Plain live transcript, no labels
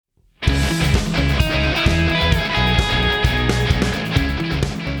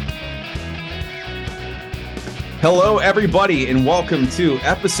Hello, everybody, and welcome to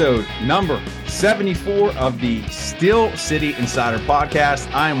episode number 74 of the Steel City Insider Podcast.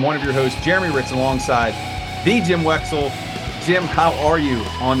 I am one of your hosts, Jeremy Ritz, alongside the Jim Wexel. Jim, how are you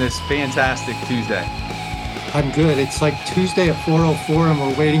on this fantastic Tuesday? I'm good. It's like Tuesday at 4:04 and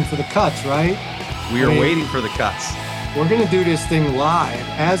we're waiting for the cuts, right? We are waiting for the cuts. We're going to do this thing live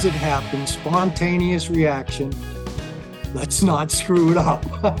as it happens, spontaneous reaction. Let's not screw it up.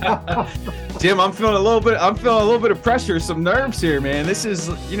 Jim, I'm feeling a little bit of pressure, some nerves here, man. This is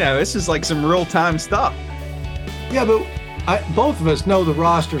like some real-time stuff. Yeah, but both of us know the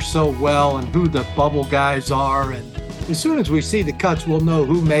roster so well and who the bubble guys are. And as soon as we see the cuts, we'll know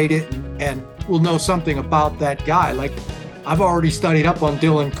who made it and we'll know something about that guy. Like, I've already studied up on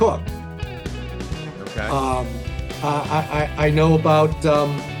Dylan Cook. Okay. I know about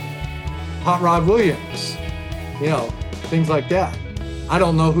Hot Rod Williams, things like that. I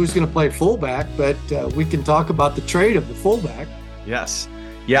don't know who's going to play fullback, but we can talk about the trade of the fullback. Yes.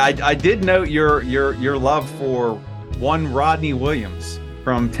 Yeah, I did note your love for one Rodney Williams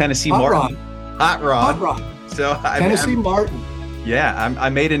from Tennessee Martin. Hot Rod. So Tennessee Martin. Yeah, I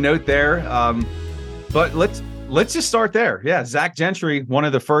made a note there. But let's just start there. Yeah, Zach Gentry, one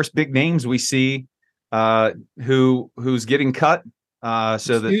of the first big names we see who's getting cut.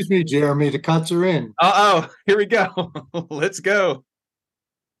 Excuse me, Jeremy, the cuts are in. Here we go. Let's go.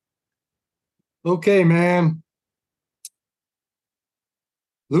 Okay, man.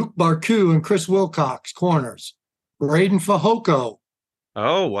 Luke Barku and Chris Wilcox, corners. Braden Fehoko.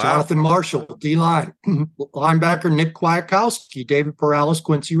 Oh, wow. Jonathan Marshall, D-line. Linebacker Nick Kwiatkowski, David Perales,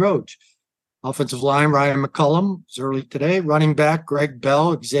 Quincy Roach. Offensive line, Ryan McCullum, was early today. Running back, Greg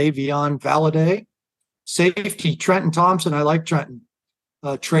Bell, Xavier Valade. Safety, Trenton Thompson. I like Trenton.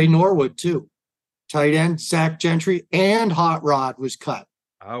 Trey Norwood, too. Tight end, Zach Gentry, and Hot Rod was cut.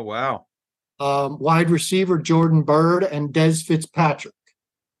 Oh, wow. Wide receiver, Jordan Byrd and Des Fitzpatrick.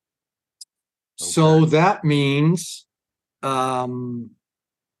 Okay. So that means both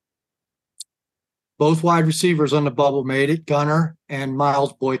wide receivers on the bubble made it, Gunner and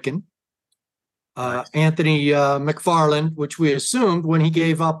Miles Boykin. Nice. Anthony McFarland, which we assumed when he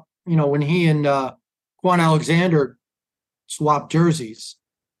gave up, when he and Quan Alexander swapped jerseys.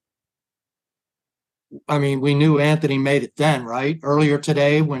 I mean, we knew Anthony made it then, right? Earlier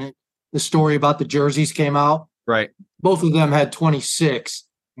today when the story about the jerseys came out. Right. Both of them had 26,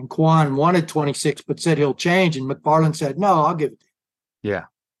 and Quan wanted 26, but said he'll change, and McFarland said, no, I'll give it to you. Yeah.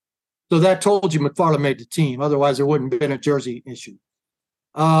 So that told you McFarland made the team. Otherwise, there wouldn't have been a jersey issue.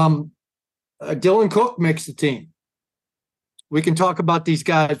 Dylan Cook makes the team. We can talk about these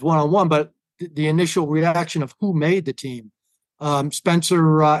guys one-on-one, but the initial reaction of who made the team.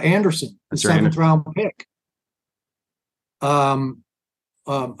 Spencer Anderson, the seventh-round pick.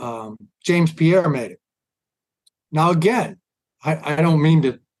 James Pierre made it. Now, again, I don't mean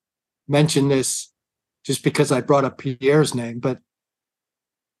to mention this just because I brought up Pierre's name, but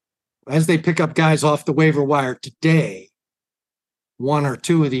as they pick up guys off the waiver wire today, one or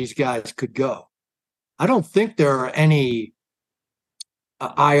two of these guys could go. I don't think there are any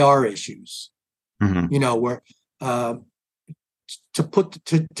IR issues, where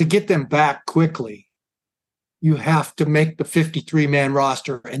to get them back quickly, you have to make the 53-man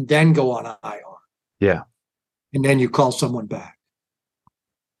roster and then go on IR. Yeah. And then you call someone back.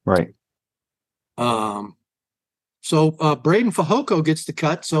 Right. So Braden Fehoko gets the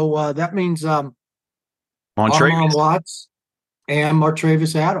cut. So that means Armon Watts and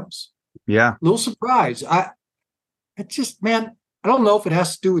Martravis Adams. Yeah. A little surprise. I don't know if it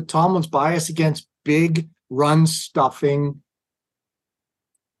has to do with Tomlin's bias against big run stuffing,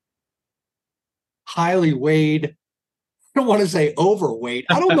 highly weighed. I don't want to say overweight.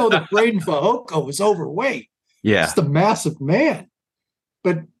 I don't know that Braden Fehoko was overweight. Yeah. Just a massive man.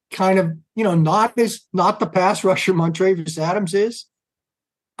 But kind of, not the pass rusher Martravis Adams is,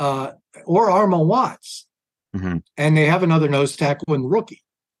 or Armon Watts. Mm-hmm. And they have another nose tackle in the rookie,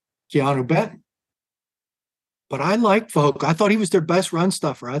 Keanu Benton. But I like Fehoko. I thought he was their best run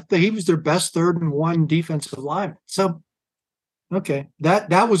stuffer. I thought he was their best 3rd-and-1 defensive lineman. So, okay,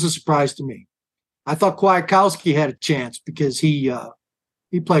 that was a surprise to me. I thought Kwiatkowski had a chance because he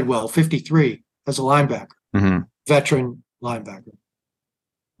played well, 53 as a linebacker, veteran linebacker.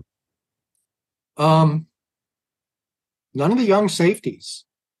 None of the young safeties.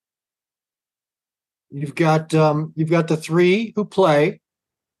 You've got the 3 who play,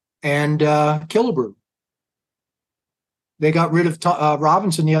 and Killebrew. They got rid of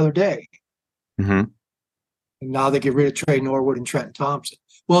Robinson the other day. Mm-hmm. And now they get rid of Trey Norwood and Trenton Thompson.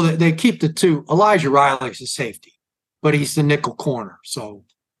 Well, they keep the 2. Elijah Riley's a safety, but he's the nickel corner, so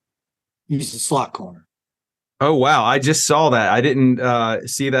he's the slot corner. Oh, wow. I just saw that. I didn't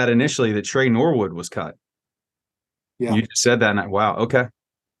see that initially that Trey Norwood was cut. Yeah. You just said that. And wow. Okay.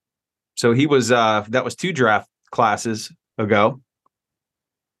 So he was, that was 2 draft classes ago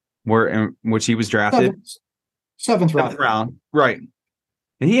where in which he was drafted. Seventh round. 7th round. Right.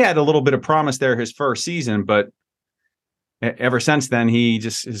 And he had a little bit of promise there his first season, but ever since then, he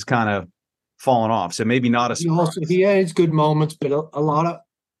just has kind of fallen off. So maybe not a surprise. He had his good moments, but a lot of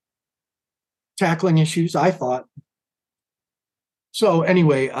tackling issues, I thought. So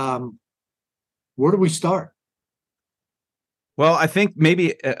anyway, where do we start? Well, I think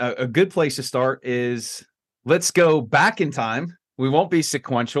maybe a good place to start is let's go back in time. We won't be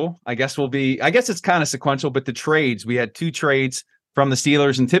sequential. I guess it's kind of sequential, but the trades, we had 2 trades from the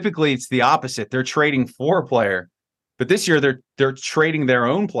Steelers, and typically it's the opposite. They're trading for a player, but this year they're trading their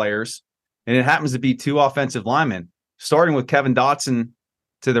own players, and it happens to be 2 offensive linemen, starting with Kevin Dotson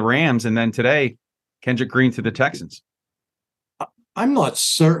to the Rams, and then today, Kendrick Green to the Texans. I'm not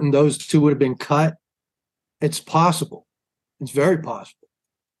certain those 2 would have been cut. It's possible. It's very possible.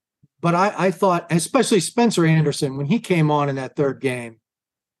 But I thought, especially Spencer Anderson, when he came on in that 3rd game,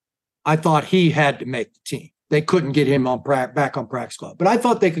 I thought he had to make the team. They couldn't get him back on practice squad. But I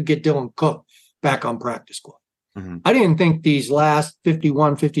thought they could get Dylan Cook back on practice squad. Mm-hmm. I didn't think these last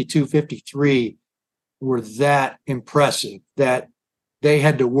 51, 52, 53 were that impressive that they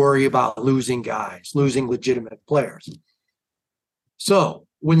had to worry about losing guys, losing legitimate players. So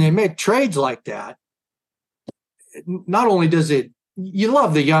when they make trades like that, not only does it, you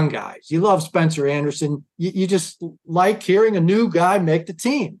love the young guys, you love Spencer Anderson, you just like hearing a new guy make the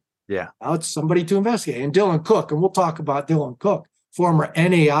team. Yeah. Now it's somebody to investigate. And Dylan Cook, and we'll talk about Dylan Cook, former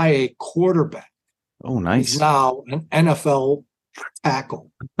NAIA quarterback. Oh, nice. He's now an NFL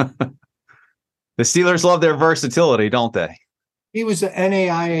tackle. The Steelers love their versatility, don't they? He was an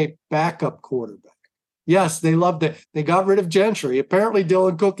NAIA backup quarterback. Yes, they loved it. They got rid of Gentry. Apparently,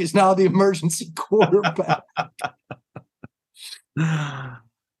 Dylan Cook is now the emergency quarterback.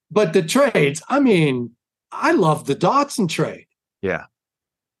 But the trades, I mean, I love the Dotson trade. Yeah.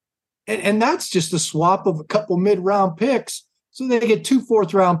 And that's just a swap of a couple mid-round picks. So they get 2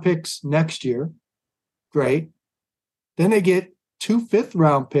 4th-round picks next year. Great. Then they get 2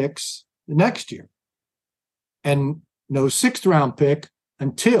 5th-round picks the next year. And no 6th-round pick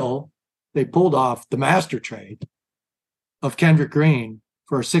until they pulled off the master trade of Kendrick Green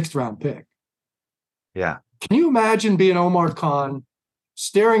for a 6th-round pick. Yeah. Can you imagine being Omar Khan,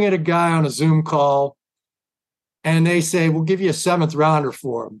 staring at a guy on a Zoom call, and they say, we'll give you a 7th rounder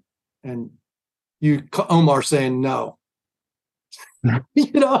for him. And Omar saying no.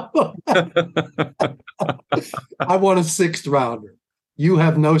 You know, I want a 6th rounder. You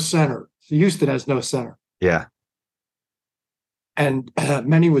have no center. Houston has no center. Yeah. And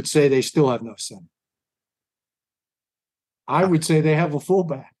many would say they still have no center. I would say they have a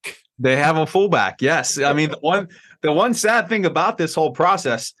fullback. They have a fullback. Yes. I mean, the one sad thing about this whole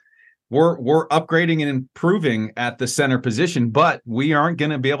process, we're upgrading and improving at the center position, but we aren't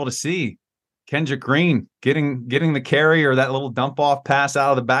going to be able to see Kendrick Green getting the carry or that little dump off pass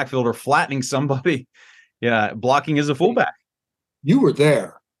out of the backfield or flattening somebody. Yeah, blocking as a fullback. You were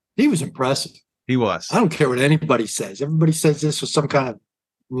there. He was impressive. He was. I don't care what anybody says. Everybody says this was some kind of,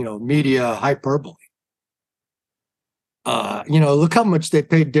 media hyperbole. Look how much they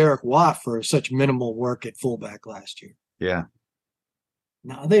paid Derek Watt for such minimal work at fullback last year. Yeah.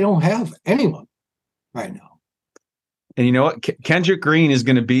 Now they don't have anyone right now. And you know what? Kendrick Green is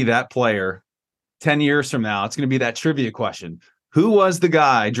going to be that player 10 years from now. It's going to be that trivia question. Who was the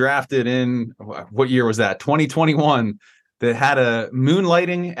guy drafted in, what year was that? 2021 that had a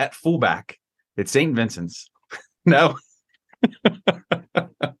moonlighting at fullback at St. Vincent's? No.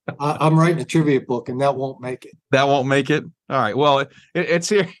 I'm writing a trivia book, and that won't make it. That won't make it. All right. Well, it's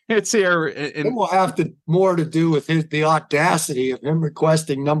here. It's here. It will have more to do with the audacity of him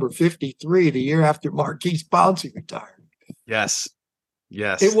requesting number 53 the year after Marquise Pouncey retired. Yes.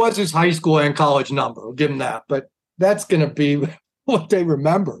 Yes. It was his high school and college number. I'll give him that. But that's going to be what they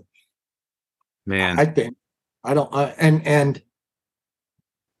remember. Man, I think. I don't. And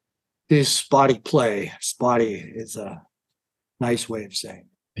his spotty play. Spotty is a nice way of saying it.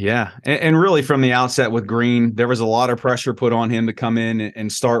 Yeah. And really from the outset with Green, there was a lot of pressure put on him to come in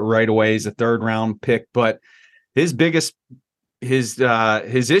and start right away as a 3rd round pick. But his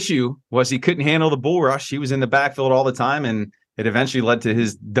issue was he couldn't handle the bull rush. He was in the backfield all the time, and it eventually led to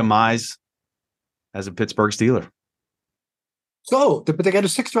his demise as a Pittsburgh Steeler. So, but they got a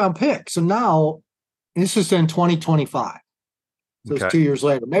 6th round pick. So now this is in 2025. So okay. It's 2 years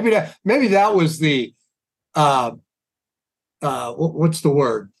later. Maybe that was the what's the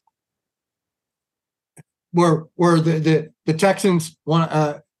word? where the Texans want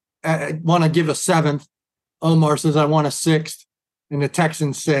to give a seventh. Omar says, I want a sixth. And the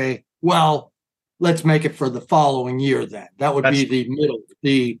Texans say, well, let's make it for the following year then. That would be the middle.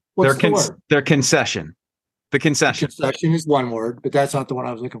 Their concession. The concession. Concession is one word, but that's not the one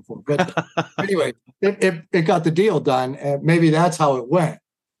I was looking for. But anyway, it got the deal done. And maybe that's how it went.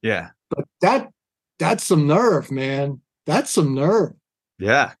 Yeah. But that's some nerve, man. That's some nerve.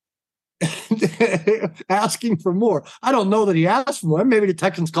 Yeah. Asking for more. I don't know that he asked for more. Maybe the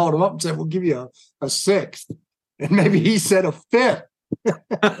Texans called him up and said, we'll give you a sixth. And maybe he said a fifth.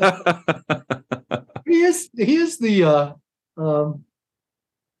 He is the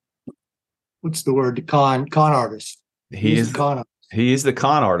what's the word? The con artist. He is the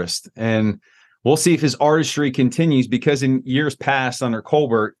con artist. And we'll see if his artistry continues, because in years past under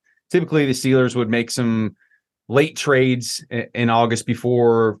Colbert, typically the Steelers would make some late trades in August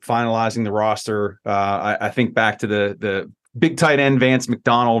before finalizing the roster. I think back to the big tight end Vance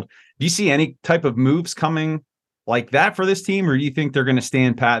McDonald. Do you see any type of moves coming like that for this team, or do you think they're going to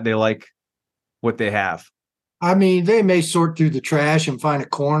stand pat? They like what they have? I mean, they may sort through the trash and find a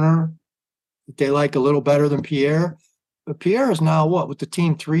corner that they like a little better than Pierre. But Pierre is now with the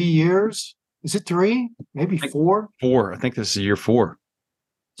team 3 years? Is it 3? Maybe 4? 4. I think this is year 4.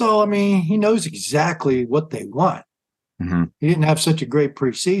 So, I mean, he knows exactly what they want. Mm-hmm. He didn't have such a great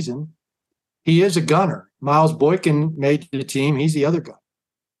preseason. He is a gunner. Miles Boykin made the team. He's the other guy.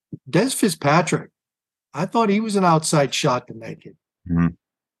 Des Fitzpatrick, I thought he was an outside shot to make it.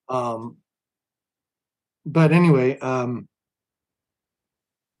 Mm-hmm. But anyway,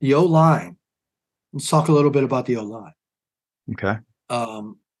 the O-line. Let's talk a little bit about the O-line. Okay.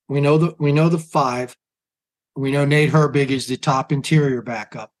 We know the 5. We know Nate Herbig is the top interior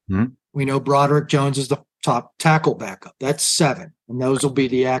backup. Mm-hmm. We know Broderick Jones is the top tackle backup. That's 7. And those will be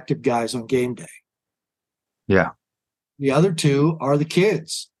the active guys on game day. Yeah. The other 2 are the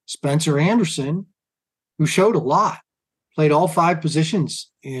kids. Spencer Anderson, who showed a lot, played all 5 positions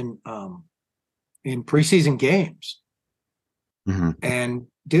in preseason games, mm-hmm. and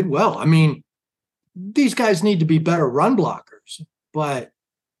did well. I mean, these guys need to be better run blockers, but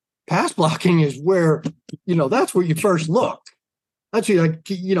pass blocking is where, that's where you first looked. That's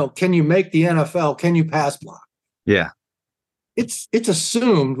can you make the NFL? Can you pass block? Yeah. It's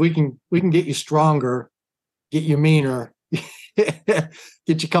assumed we can get you stronger, get you meaner, get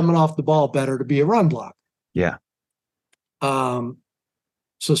you coming off the ball better to be a run blocker. Yeah.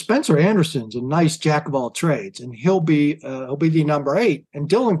 So Spencer Anderson's a nice jack of all trades, and he'll be the number 8. And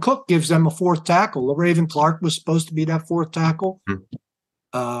Dylan Cook gives them a 4th tackle. Raven Clark was supposed to be that 4th tackle.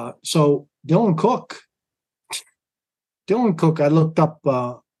 Mm-hmm. So Dylan Cook, I looked up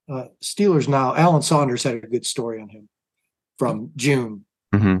Steelers Now. Alan Saunders had a good story on him from June.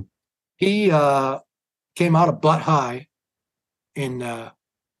 Mm-hmm. He came out of Butt High in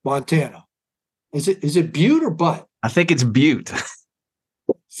Montana. Is it Butte or Butt? I think it's Butte.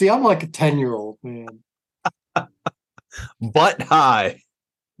 See, I'm like a 10-year-old, man. Butt High.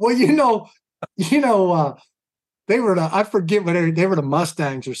 Well, they were I forget what they were, the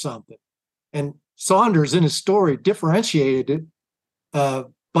Mustangs or something. And Saunders in his story differentiated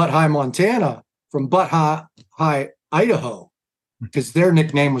Butt High, Montana from Butt High, Idaho, because their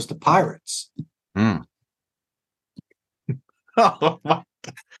nickname was the Pirates. Mm. Oh my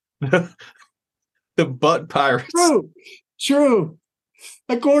God. The Butt Pirates. True.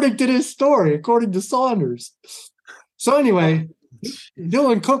 According to this story, according to Saunders. So anyway,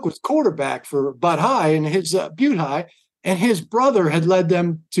 Dylan Cook was quarterback for Butt High and his Butte High, and his brother had led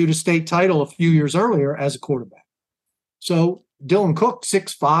them to the state title a few years earlier as a quarterback. So Dylan Cook,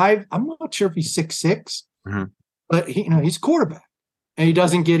 6'5". I'm not sure if he's 6'6", mm-hmm. but he's a quarterback, and he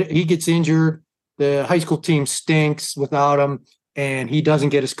gets injured. The high school team stinks without him, and he doesn't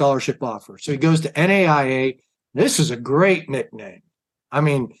get a scholarship offer. So he goes to NAIA. This is a great nickname. I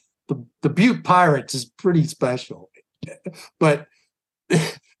mean, the Butte Pirates is pretty special, but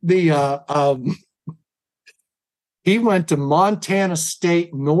he went to Montana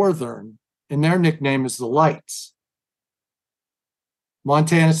State Northern, and their nickname is the Lights.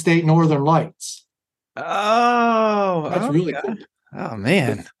 Montana State Northern Lights. Oh, that's really cool. Oh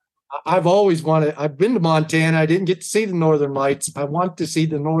man, I've been to Montana. I didn't get to see the Northern Lights. I want to see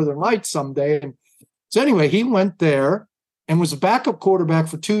the Northern Lights someday. And so anyway, he went there and was a backup quarterback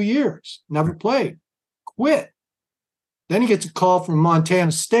for 2 years, never played, quit. Then he gets a call from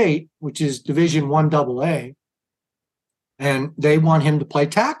Montana State, which is Division I AA, and they want him to play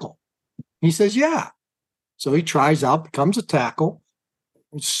tackle. He says, yeah. So he tries out, becomes a tackle,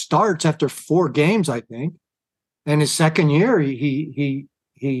 starts after 4 games, I think. And his second year, he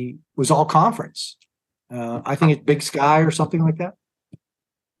was all conference. I think it's Big Sky or something like that.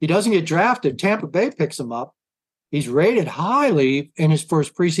 He doesn't get drafted. Tampa Bay picks him up. He's rated highly in his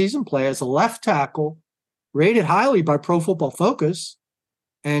first preseason play as a left tackle, rated highly by Pro Football Focus,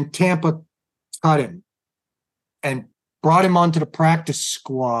 and Tampa cut him and brought him onto the practice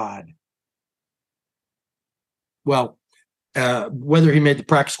squad. Well, whether he made the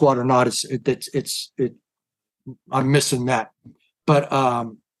practice squad or not, I'm missing that.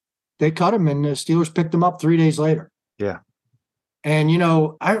 But they cut him, and the Steelers picked him up 3 days later. Yeah. And,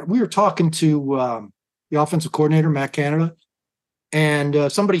 we were talking to the offensive coordinator, Matt Canada,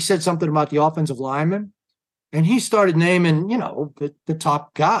 and somebody said something about the offensive lineman, and he started naming, the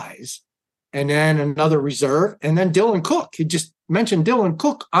top guys, and then another reserve, and then Dylan Cook. He just mentioned Dylan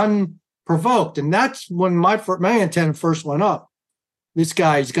Cook unprovoked, and that's when my antenna first went up. This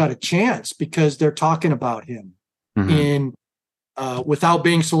guy's got a chance because they're talking about him in without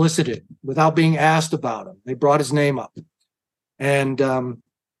being solicited, without being asked about him. They brought his name up. And one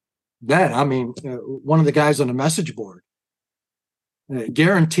of the guys on the message board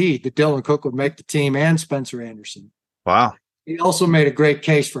guaranteed that Dylan Cook would make the team and Spencer Anderson. Wow. He also made a great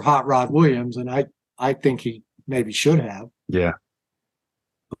case for Hot Rod Williams, and I think he maybe should have. Yeah.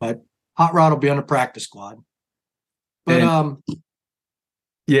 But Hot Rod will be on the practice squad. But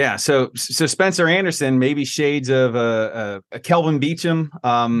yeah, so Spencer Anderson, maybe shades of a Kelvin Beachum,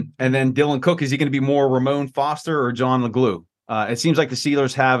 and then Dylan Cook. Is he going to be more Ramon Foster or John LeGlue? It seems like the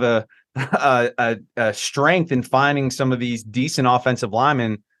Steelers have a strength in finding some of these decent offensive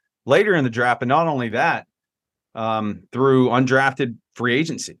linemen later in the draft, but not only that, through undrafted free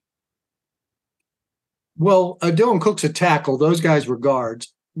agency. Well, Dylan Cook's a tackle. Those guys were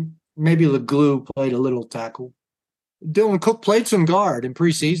guards. Maybe LeGlue played a little tackle. Dylan Cook played some guard in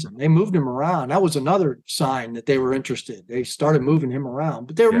preseason. They moved him around. That was another sign that they were interested. They started moving him around,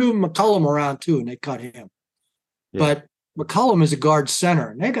 but they were moving McCollum around too, and they cut him. Yeah. But McCollum is a guard center,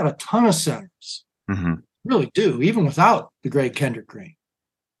 and they got a ton of centers. Mm-hmm. Really do, even without the great Kendrick Green.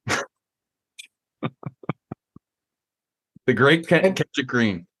 The great Kendrick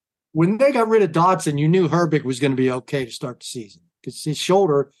Green. When they got rid of Dotson, you knew Herbig was going to be okay to start the season because his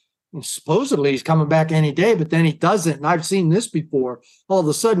shoulder, supposedly he's coming back any day, but then he doesn't. And I've seen this before. All of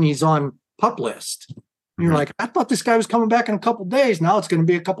a sudden he's on PUP list. And you're like, I thought this guy was coming back in a couple of days. Now it's going to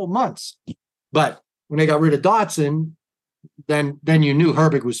be a couple of months. But when they got rid of Dotson, then you knew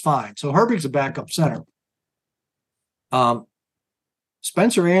Herbig was fine. So Herbig's a backup center.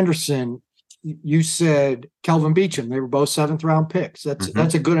 Spencer Anderson, you said Kelvin Beachum. They were both 7th-round picks.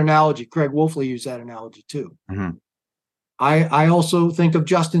 That's a good analogy. Craig Wolfley used that analogy too. Mm-hmm. I also think of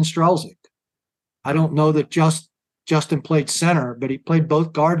Justin Strelzik. I don't know that Justin played center, but he played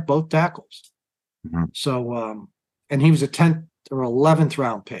both guards, both tackles. Mm-hmm. So, and he was a 10th or 11th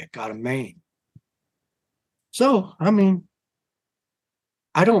round pick out of Maine. So,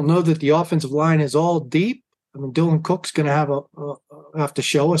 I don't know that the offensive line is all deep. Dylan Cook's going to have to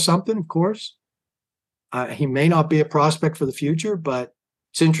show us something, of course. He may not be a prospect for the future, but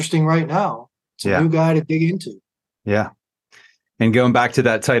it's interesting right now. It's a new guy to dig into. Yeah. And going back to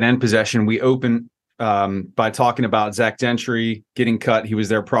that tight end possession, we open by talking about Zach Gentry getting cut. He was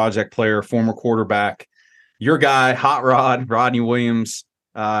their project player, former quarterback. Your guy, Hot Rod, Rodney Williams,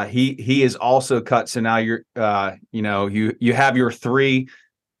 he is also cut. So now you're, you have your 3.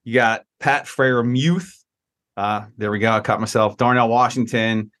 You got Pat Freiermuth. There we go. I caught myself. Darnell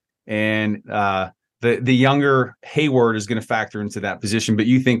Washington, and the younger Hayward is going to factor into that position. But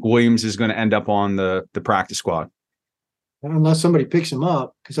you think Williams is going to end up on the practice squad? Unless somebody picks him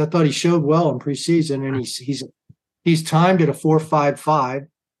up, because I thought he showed well in preseason, and he's timed at a 4.55.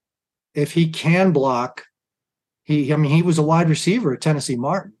 If he can block, he was a wide receiver at Tennessee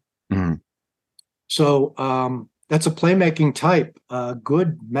Martin. Mm-hmm. So that's a playmaking type,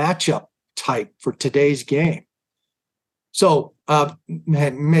 good matchup type for today's game. So I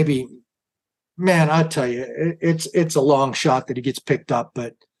tell you, it's a long shot that he gets picked up,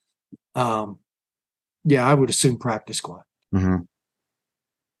 but I would assume practice squad. Mm-hmm.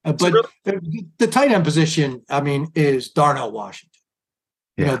 But the tight end position, is Darnell Washington.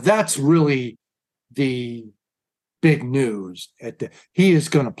 Yeah. That's really the big news. He is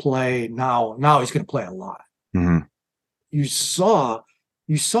going to play now. Now he's going to play a lot. Mm-hmm. You saw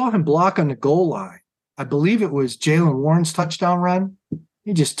him block on the goal line. I believe it was Jaylen Warren's touchdown run.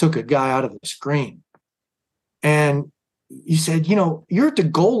 He just took a guy out of the screen. And you said, you're at the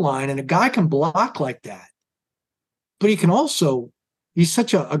goal line and a guy can block like that. But he's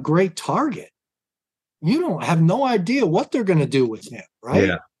such a great target. You have no idea what they're going to do with him, right?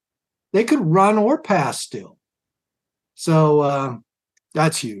 Yeah. They could run or pass still. So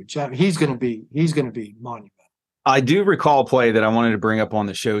That's huge. I mean, he's going to be monumental. I do recall a play that I wanted to bring up on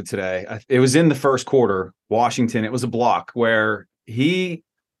the show today. It was in the first quarter, Washington. It was a block where he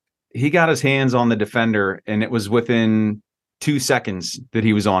got his hands on the defender, and it was within 2 seconds that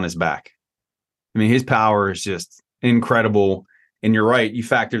he was on his back. I mean, his power is just incredible. And you're right. You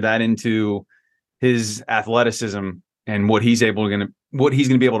factor that into his athleticism and what he's going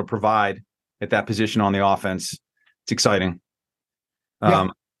to be able to provide at that position on the offense. It's exciting. Yeah,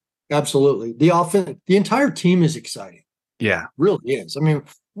 absolutely. The entire team is exciting. Yeah, really is. I mean,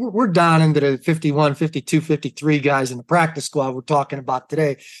 we're down into the 51, 52, 53 guys in the practice squad we're talking about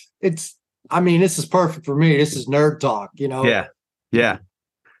today. This is perfect for me. This is nerd talk, you know? Yeah.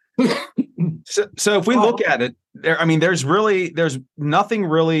 So if we look at it, there's nothing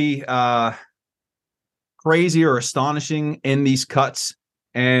really crazy or astonishing in these cuts.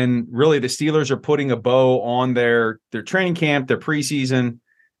 And really the Steelers are putting a bow on their training camp, their preseason.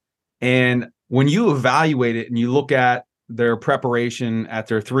 And when you evaluate it and you look at their preparation at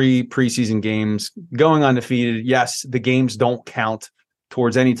their 3 preseason games, going undefeated, yes, the games don't count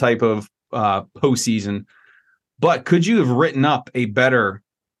towards any type of postseason. But could you have written up a better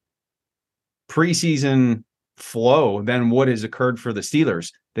preseason flow than what has occurred for the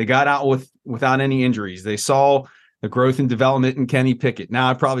Steelers? They got out without any injuries. They saw the growth and development in Kenny Pickett. Now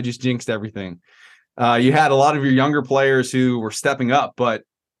I probably just jinxed everything. You had a lot of your younger players who were stepping up, but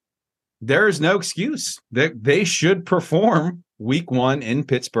there is no excuse. They should perform week 1 in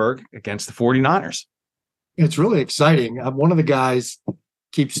Pittsburgh against the 49ers. It's really exciting. One of the guys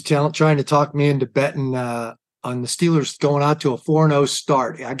keeps trying to talk me into betting on the Steelers going out to a 4-0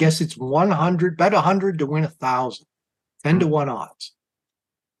 start. I guess it's 100, bet 100 to win 1,000, 10-1 odds.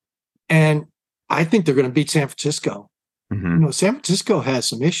 And I think they're going to beat San Francisco. Mm-hmm. You know, San Francisco has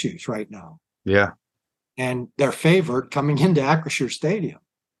some issues right now. Yeah. And they're favored coming into Acrisure Stadium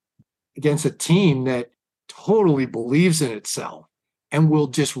against a team that totally believes in itself and will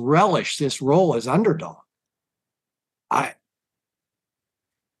just relish this role as underdog. I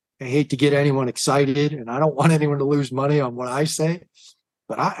hate to get anyone excited, and I don't want anyone to lose money on what I say,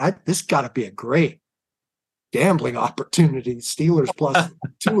 but this got to be a great gambling opportunity. Steelers plus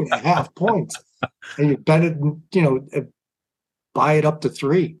 2.5 points, and you bet it, buy it up to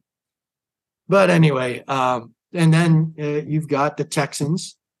 3. But anyway, and then you've got the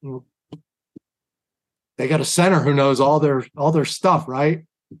Texans. They got a center who knows all their stuff, right?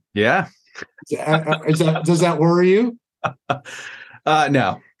 Yeah. Does that worry you?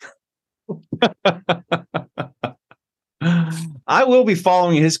 No. I will be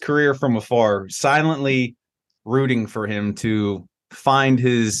following his career from afar, silently rooting for him to find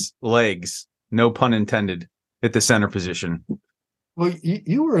his legs, no pun intended, at the center position. Well,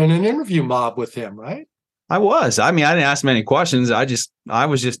 you were in an interview mob with him, right? I was. I didn't ask many questions. I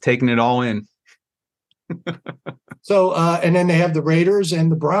was just taking it all in. So, and then they have the Raiders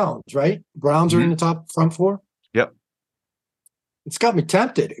and the Browns, right? Browns are in the top front 4. Yep. It's got me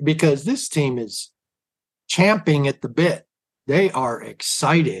tempted because this team is champing at the bit. They are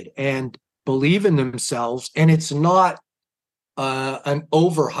excited and believe in themselves, and it's not an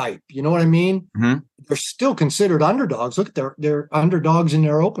overhype. You know what I mean? Mm-hmm. They're still considered underdogs. Look at they're underdogs in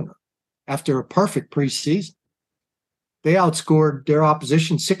their opener after a perfect preseason. They outscored their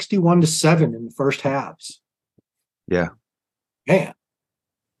opposition 61-7 in the first halves. Yeah. Man.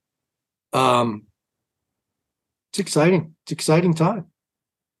 It's exciting. It's exciting time.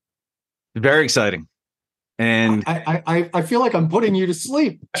 Very exciting. And I feel like I'm putting you to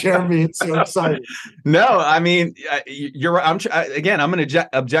sleep, Jeremy. It's so exciting. No, you're right. I'm an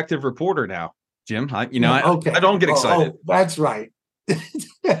objective reporter now, Jim. Okay. I don't get excited. Oh, that's right.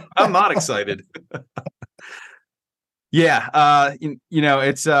 I'm not excited. Yeah,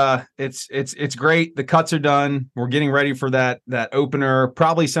 it's great. The cuts are done. We're getting ready for that opener.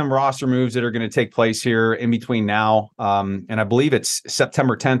 Probably some roster moves that are going to take place here in between now. And I believe it's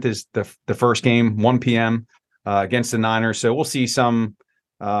September 10th is the first game, 1 p.m. Against the Niners. So we'll see some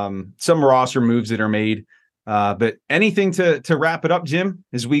roster moves that are made. But anything to wrap it up, Jim,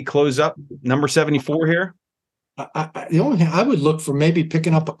 as we close up number 74 here. The only thing I would look for maybe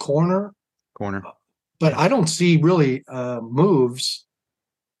picking up a corner. But I don't see really moves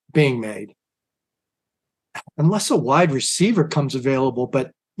being made unless a wide receiver comes available.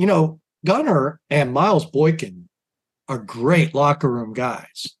 But, Gunnar and Miles Boykin are great locker room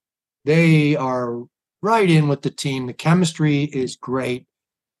guys. They are right in with the team. The chemistry is great.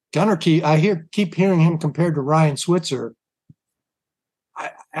 Gunnar, I keep hearing him compared to Ryan Switzer.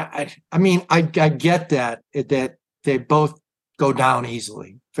 I get that they both go down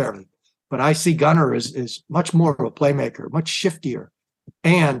easily, fairly. But I see Gunnar is much more of a playmaker, much shiftier.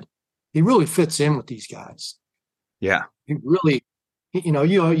 And he really fits in with these guys. Yeah. He really,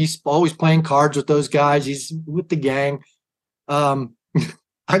 he's always playing cards with those guys. He's with the gang.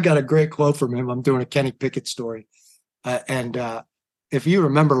 I got a great quote from him. I'm doing a Kenny Pickett story. And if you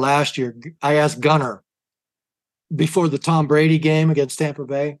remember last year, I asked Gunnar before the Tom Brady game against Tampa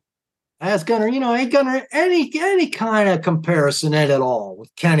Bay. I asked Gunnar, hey, Gunnar, any kind of comparison at all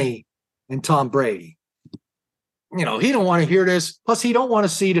with Kenny and Tom Brady? He don't want to hear this. Plus, he don't want to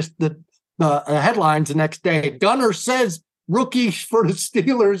see the headlines the next day. Gunnar says rookie for the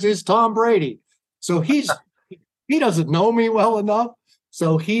Steelers is Tom Brady. So he doesn't know me well enough.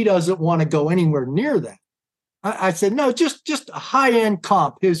 So he doesn't want to go anywhere near that. I said, no, just a high-end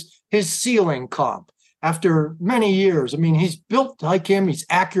comp, his ceiling comp. After many years, I mean, he's built like him. He's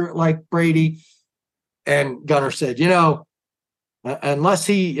accurate like Brady. And Gunnar said, unless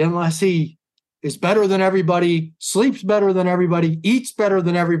he is better than everybody, sleeps better than everybody, eats better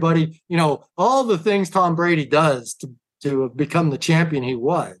than everybody, all the things Tom Brady does to become the champion he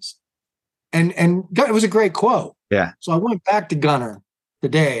was. And it was a great quote. Yeah. So I went back to Gunnar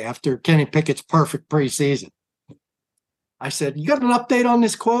today after Kenny Pickett's perfect preseason. I said, you got an update on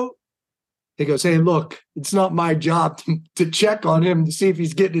this quote? He goes, hey, look, it's not my job to check on him to see if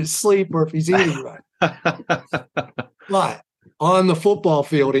he's getting his sleep or if he's eating right. But on the football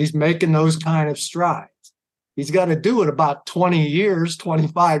field, he's making those kind of strides. He's got to do it about 20 years,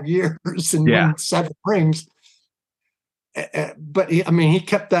 25 years, and win 7 rings. But he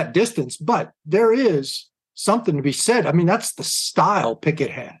kept that distance. But there is something to be said. I mean, that's the style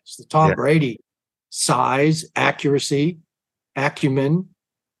Pickett has. The Tom Brady size, accuracy, acumen,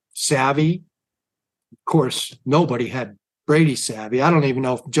 savvy. Of course, nobody had Brady savvy. I don't even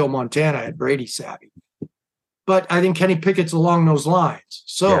know if Joe Montana had Brady savvy. But I think Kenny Pickett's along those lines.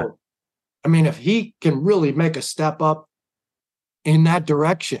 So, if he can really make a step up in that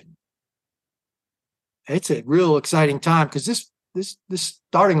direction, it's a real exciting time because this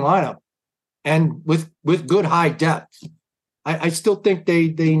starting lineup and with good high depth, I still think they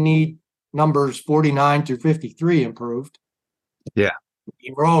need numbers 49 through 53 improved. Yeah.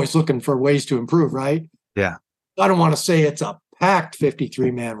 We're always looking for ways to improve, right? Yeah. I don't want to say it's a packed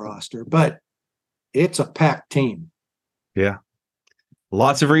 53-man roster, but it's a packed team. Yeah.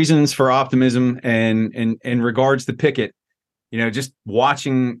 Lots of reasons for optimism. And in regards to Pickett, just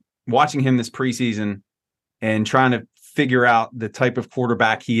watching him this preseason and trying to figure out the type of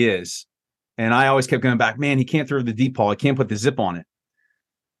quarterback he is. And I always kept going back, man, he can't throw the deep ball. He can't put the zip on it.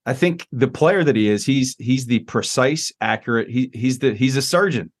 I think the player that he is, he's the precise, accurate. He's a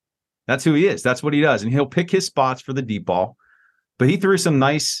surgeon. That's who he is. That's what he does. And he'll pick his spots for the deep ball. But he threw some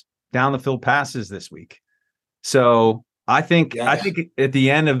nice down the field passes this week. So I think at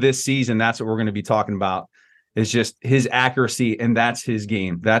the end of this season, that's what we're going to be talking about is just his accuracy. And that's his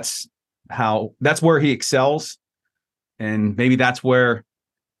game. That's where he excels. And maybe that's where,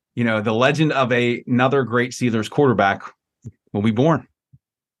 the legend of another great Steelers quarterback will be born.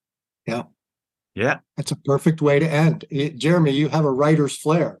 Yeah. Yeah. That's a perfect way to end. Jeremy, you have a writer's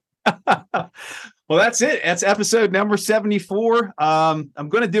flair. Well, that's it. That's episode number 74. I'm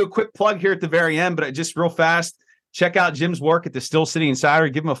going to do a quick plug here at the very end, but just real fast, check out Jim's work at the Still City Insider.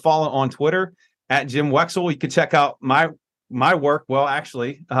 Give him a follow on Twitter at Jim Wexell. You can check out my work. Well,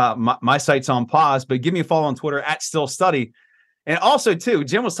 actually, my site's on pause, but give me a follow on Twitter at Still Study. And also, too,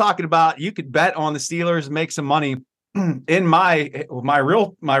 Jim was talking about you could bet on the Steelers, make some money. In my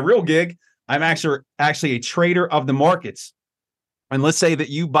real gig, I'm actually a trader of the markets. And let's say that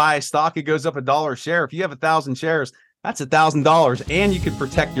you buy a stock, it goes up $1 a share. If you have 1,000 shares, that's $1,000, and you can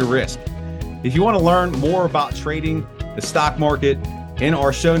protect your risk. If you want to learn more about trading the stock market, in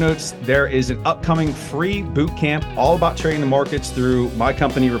our show notes, there is an upcoming free boot camp all about trading the markets through my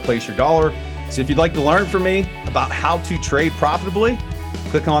company, Replace Your Dollar. So if you'd like to learn from me about how to trade profitably,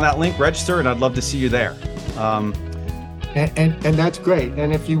 click on that link, register, and I'd love to see you there. And that's great.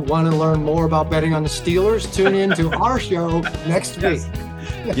 And if you want to learn more about betting on the Steelers, tune in to our show next week.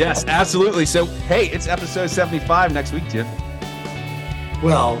 Yes, absolutely. So, hey, it's episode 75 next week, Jim.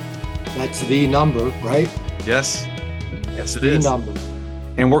 Well, that's the number, right? Yes. Yes, it the is. The number.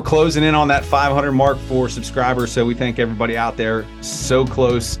 And we're closing in on that 500 mark for subscribers. So we thank everybody out there. So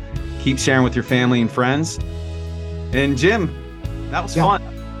close. Keep sharing with your family and friends. And Jim, that was fun.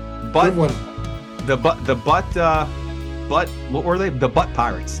 But good one. The butt, what were they? The Butt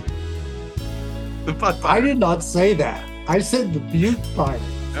Pirates. The Butt Pirates. I did not say that. I said the Butte Pirates.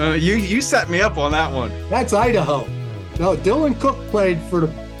 You set me up on that one. That's Idaho. No, Dylan Cook played for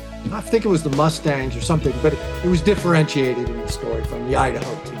I think it was the Mustangs or something, but it was differentiated in the story from the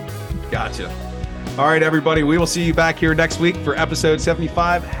Idaho team. Gotcha. All right, everybody. We will see you back here next week for episode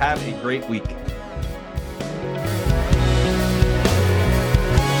 75. Have a great week.